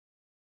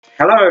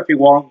Hello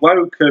everyone,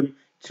 welcome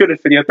to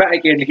this video, back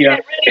again here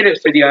in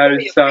this video.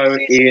 So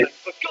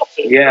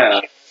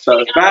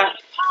that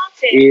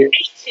is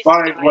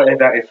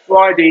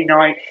Friday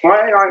night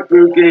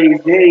boogie.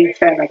 It's nearly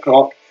 10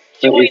 o'clock,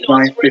 so it's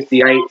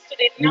 9:58,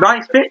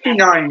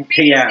 9:59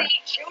 PM.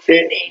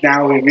 It's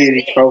now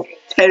really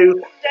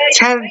 10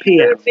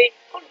 PM.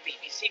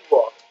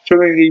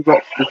 Trinity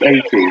Rocks the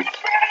 80s.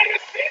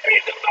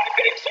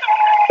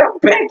 The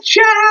Big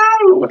Show!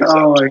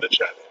 Oh my.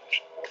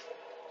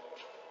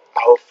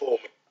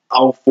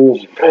 Our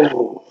Foreman.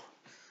 Oh.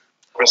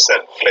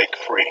 Percent flake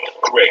free,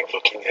 great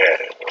looking hair.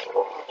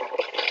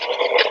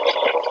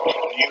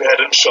 New Head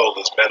and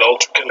Shoulders Men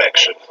Ultra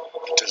Collection,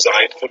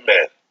 designed for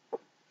men.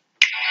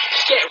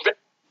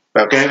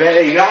 Okay,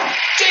 there you go.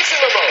 Jason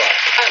Momoa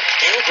and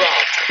Hugh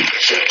Grant.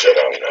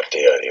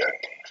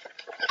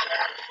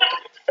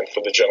 And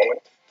for the gentleman?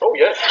 Oh,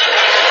 yes.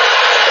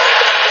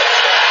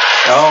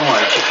 Oh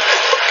my God.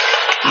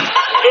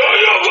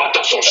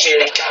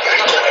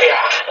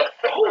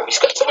 Oh, he's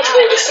got so much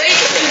more to say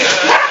to me.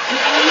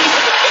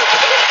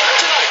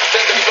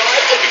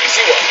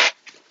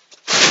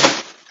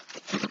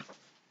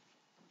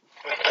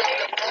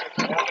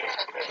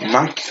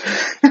 Max.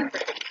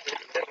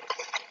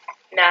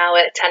 Now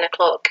at 10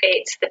 o'clock,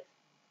 it's the...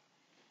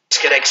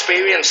 Let's get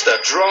experience the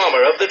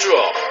drama of the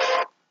drop.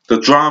 The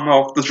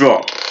drama of the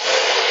drop. South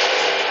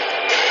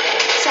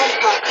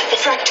Park, the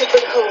Fractured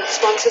Brick Hole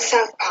sponsors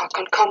South Park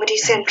on Comedy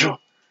Central.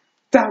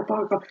 South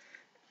Park.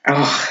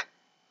 Oh.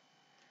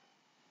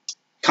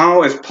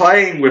 Carl is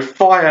playing with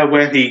fire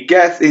when he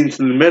gets into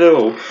the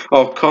middle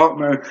of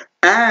Cartman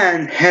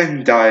and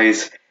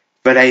Hendai's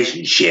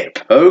relationship.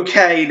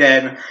 Okay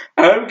then.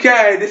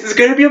 Okay, this is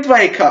going to be a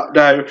breakup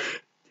though.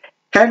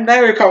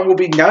 Hendai will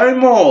be no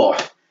more.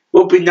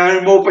 Will be no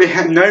more.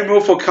 No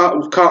more for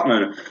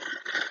Cartman.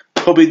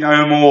 Probably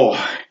no more.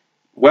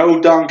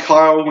 Well done,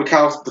 Kyle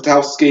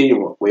Patowski,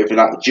 or whatever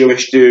that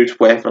Jewish dude,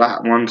 whatever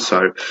that one.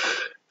 So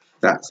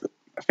that's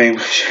a thing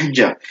with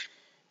Ginger.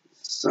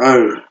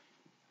 So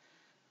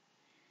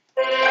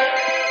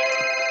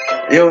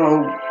you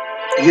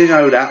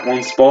know that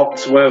one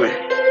spot where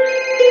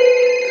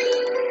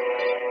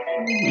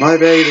my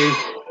baby.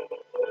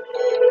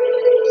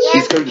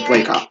 He's going to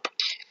break up.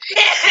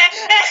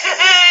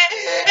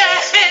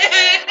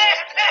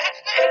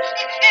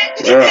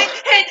 Eric,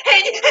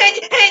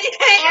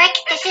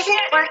 this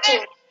isn't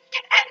working.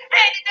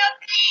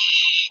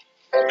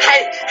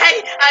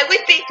 I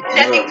would be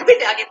nothing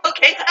without you,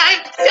 okay?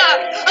 I'm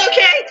sorry,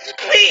 okay?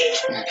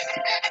 Please.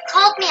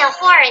 Called me a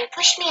whore and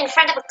pushed me in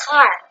front of a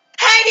car.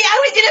 Heidi, I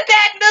was in a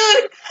bad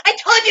mood. I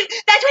told you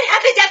that's what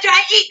happens after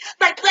I eat.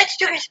 My blood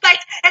sugar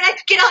spikes and I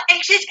get all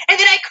anxious and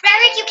then I cry.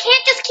 Eric, you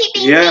can't just keep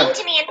being mean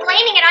to me and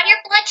blaming it on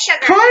your blood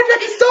sugar.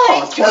 Private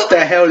thoughts? What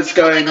the hell is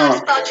going on?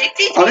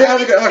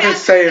 I can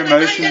say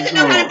emotions.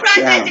 Oh,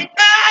 damn.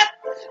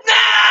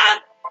 Mom!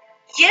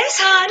 Yes,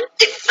 hon?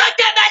 You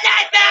fucked up my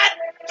life, Mom!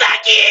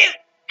 Fuck you!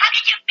 How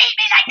could you beat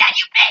me like that,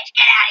 you bitch?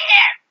 Get out of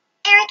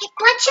here! Eric, if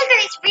blood sugar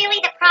is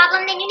really the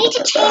problem, then you need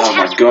to change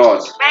how you eat,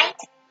 right?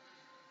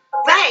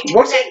 Right.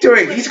 What's he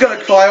doing? He's going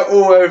to cry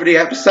all over the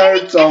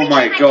episodes? Oh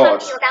my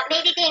God.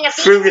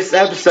 Through this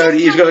episode,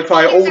 he's going to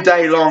cry all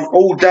day long,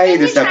 all day in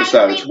this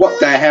episode.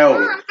 What the hell?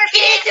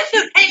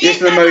 This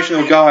is an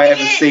emotional guy I've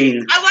ever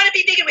seen. I want to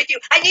be vegan with you.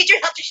 I need your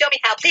help to show me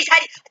how. Please,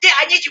 Heidi.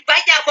 I need you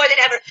right now more than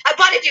ever. I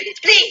want to do this,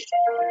 please.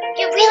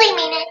 You really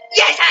mean it?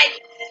 Yes, Heidi.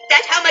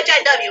 That's how much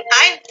I love you.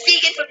 I'm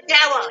vegan from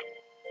now on.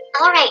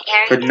 All right,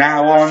 Eric. From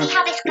now on,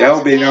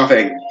 there'll be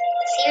nothing.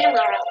 See you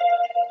tomorrow.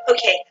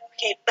 Okay,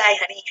 bye,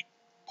 honey.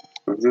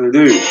 What's he going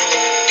to do? He's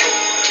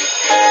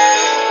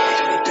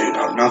going to do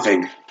about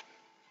nothing.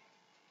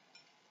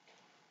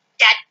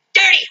 That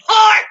dirty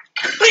whore!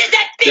 Who is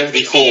that bitch Dirty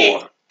think she whore.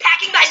 is?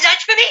 Packing my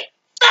lunch for me?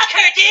 Fuck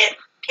her, dude!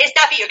 Pissed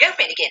off at your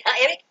girlfriend again, huh,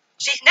 Eric?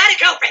 She's not a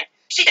girlfriend.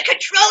 She's a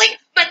controlling,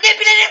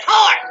 manipulative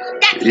whore.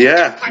 That's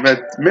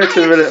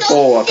Manipulative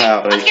whore,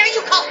 apparently. I'm hearing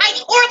you call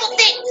Heidi horrible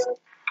things.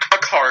 A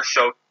car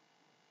show.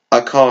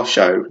 A car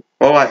show.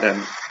 Alright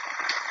then.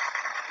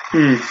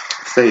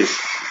 See.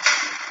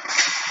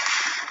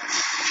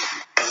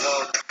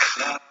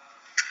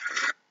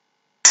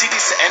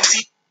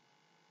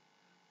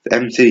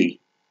 MT.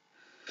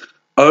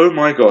 Oh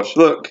my gosh,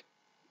 look.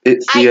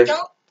 It's the... I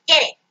don't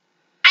get it.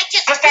 I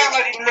just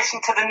downloaded and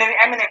listened to the new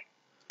Eminem.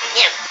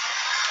 Yeah.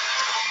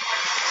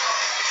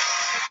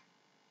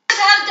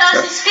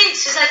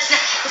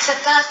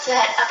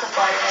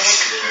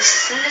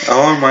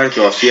 Oh my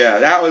gosh, yeah,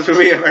 that was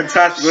really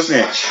fantastic,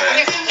 wasn't it?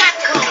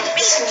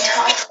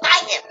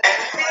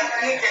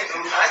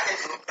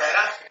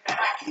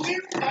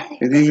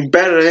 It's even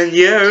better than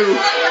you.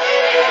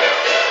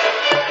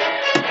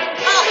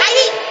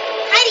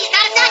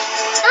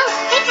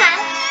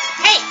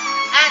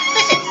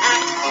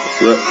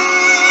 Look.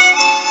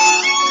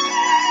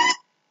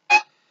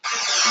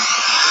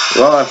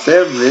 Well, I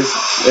said this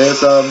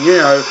is, you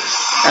know,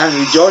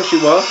 Anthony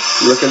Joshua.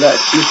 Look at that.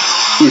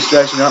 She's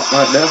stretching up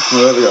right now.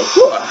 There we go.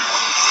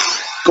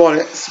 Got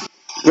it.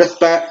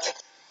 Respect.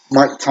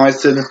 Mike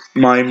Tyson,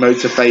 my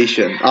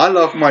motivation. I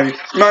love my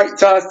Mike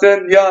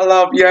Tyson. Yeah, I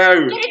love you. Get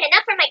it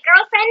enough for my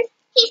girlfriend?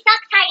 He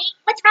sucks, Heidi.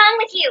 What's wrong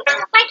with you?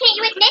 Why can't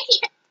you admit he's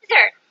a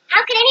loser?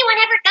 How could anyone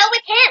ever go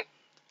with him?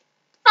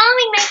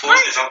 Following my heart.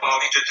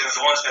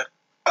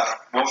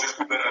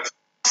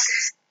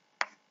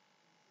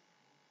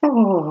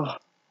 Oh.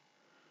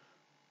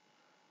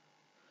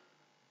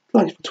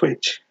 Live for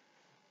Twitch.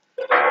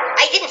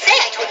 I didn't say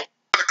I told you.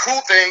 The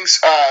cool things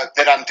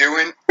that I'm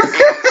doing is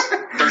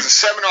there's a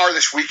seminar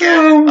this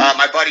weekend.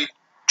 My buddy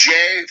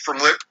Jay from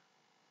Lip.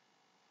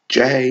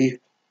 Jay.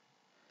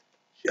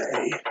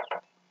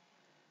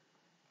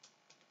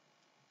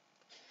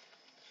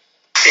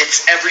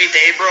 It's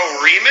Everyday Bro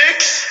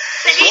Remix.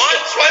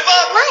 What? Swipe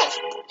up. What?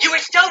 You were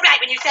so right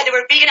when you said there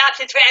were vegan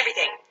options for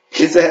everything.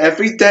 Is it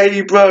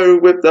Everyday Bro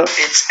with the...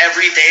 It's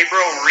Everyday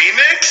Bro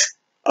Remix?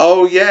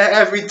 Oh yeah,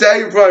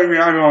 Everyday Bro.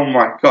 Oh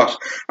my gosh.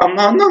 I'm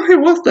not,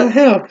 what the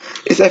hell?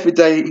 It's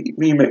Everyday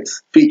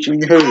Remix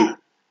featuring who?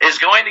 Is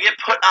going to get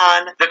put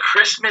on the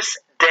Christmas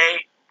Day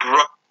Bro.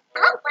 Oh,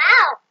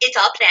 wow. It's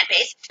all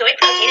plant-based, soy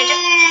protein, and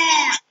just...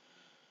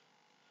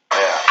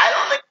 I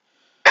don't think...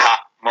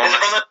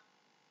 Moment.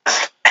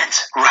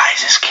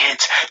 Rises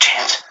Kids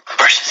Chance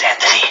versus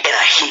Anthony in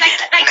a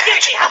heated Like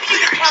seriously, how can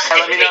you just call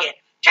this vegan?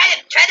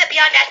 Try the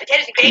Beyond Mashed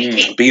Potatoes and Gravy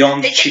King.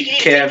 Beyond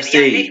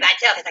KFC.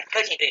 Myself, it's like a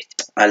protein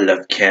boost. I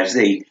love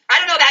KFC. I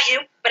don't know about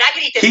you, but I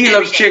could eat this He every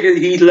loves day. chicken.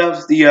 He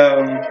loves the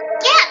Yeah,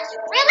 it's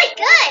really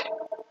good.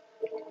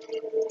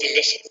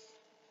 Delicious.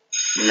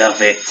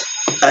 Love it.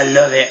 I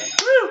love it.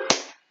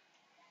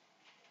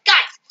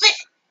 Guys,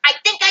 listen. I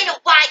think I know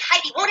why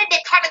Heidi won't admit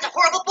Carmen's a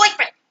horrible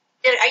boyfriend.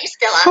 Dude, are you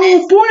still on Oh,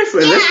 this?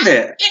 boyfriend, Yeah, isn't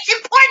it? It's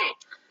important.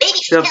 Maybe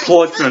she's The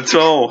important at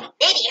all.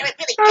 Maybe Eric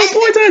really Oh, does.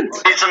 important.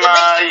 You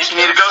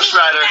need a Ghost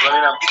Rider. Let me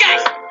know. You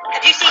guys,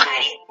 have you seen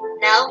Heidi?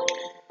 No.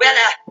 Well,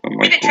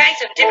 my we've been trying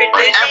some different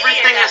foods.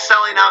 Everything is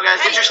selling now, guys.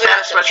 Get your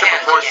Spanish sweatshirt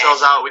before it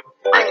sells out.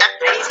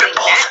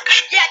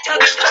 Yeah,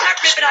 Toby, start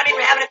ripping on me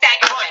for having a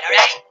fat girlfriend,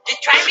 alright?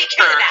 Just try to be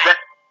cool about it.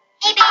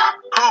 Hey,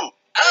 babe. Who?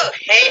 Oh,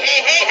 hey,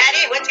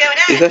 Hattie, what's going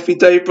on? Is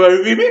Everyday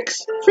Bro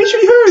Remix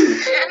featuring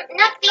who? I'm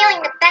not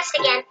feeling the best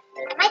again.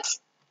 I might...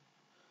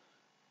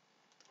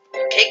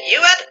 Pick you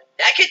up?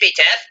 That could be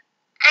tough.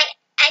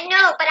 I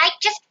know, but I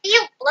just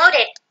feel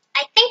bloated.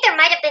 I think there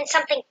might have been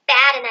something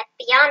bad in that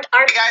Beyond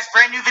Art... Hey guys,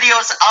 brand new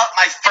videos up.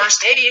 My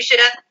first... Maybe you should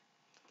have...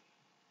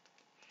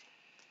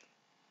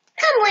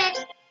 Come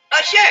with.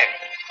 Oh, sure.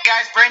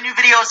 Guys, brand new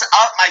videos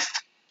up. My...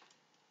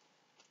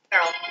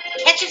 Girl,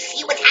 Can't you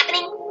see what's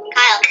happening?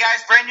 Kyle, Hey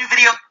guys, brand new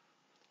video...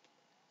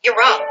 you're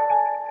wrong.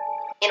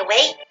 In a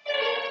way...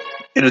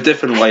 In a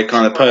different way,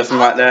 kind of person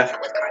right there.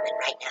 With Carmen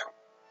right now.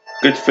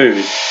 Good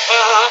food.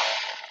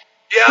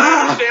 Yeah,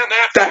 I understand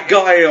that. That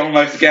guy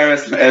almost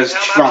Garrison as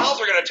Trump.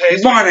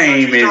 My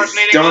name is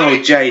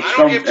Donald J.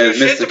 Trump as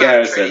Mr.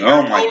 Garrison.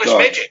 Oh my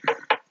god.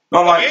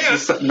 Not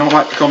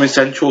like the Comedy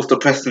Central's The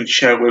Preston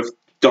Show with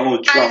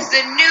Donald Trump.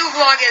 The new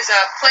vlog is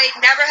played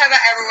Never Have I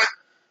Ever with...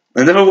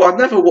 I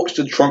never watched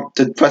the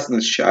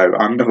President's Show.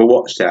 I've never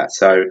watched that,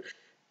 so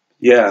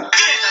yeah.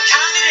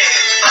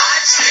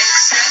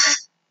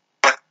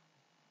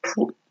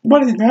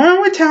 What is now?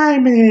 What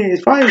time it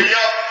is? Why?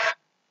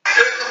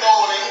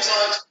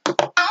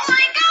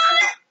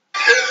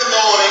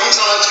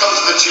 Come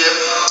to the gym.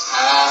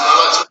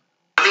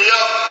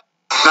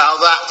 Now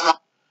that's my...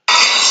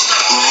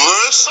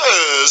 This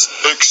is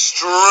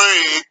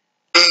Extreme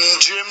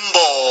Gym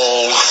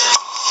Ball.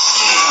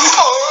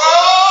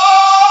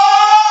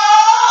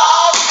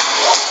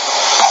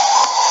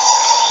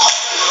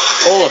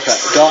 All of that.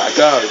 Gotta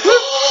go.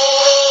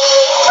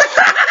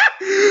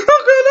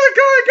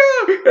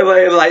 And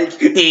they're like,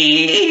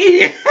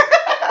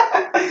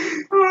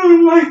 oh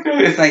my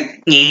god, it's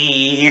like,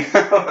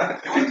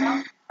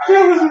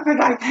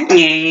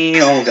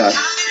 oh god.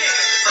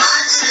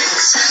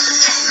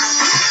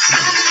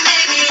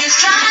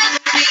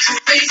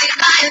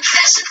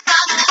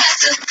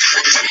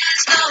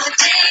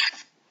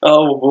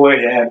 Oh boy,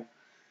 yeah.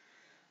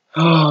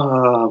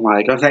 Oh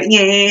my god, it's like,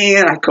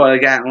 I gotta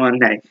get one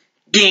day.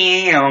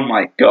 Oh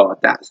my god,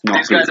 that's not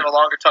These guys have a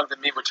longer tongue than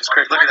me, which is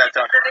crazy. Look at that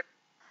tongue.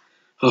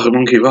 Oh, the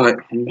monkey, right.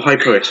 I'm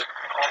hyper it.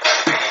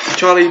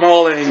 Charlie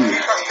Morley. Charlie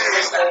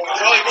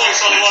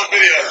Morley's on a long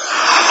video.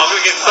 I'm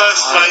going to get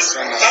first place.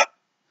 I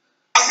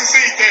can see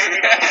you.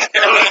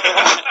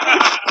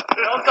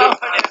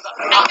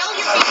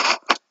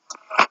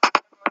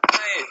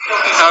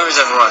 How is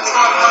everyone?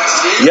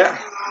 Yeah.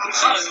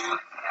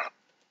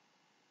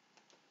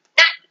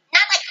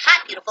 Not like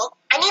hot beautiful.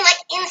 I mean like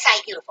inside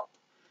beautiful.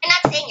 I'm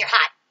not saying you're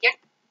hot.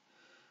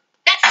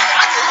 That's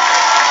awesome.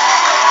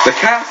 The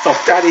cast of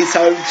Daddy's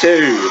Home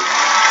 2.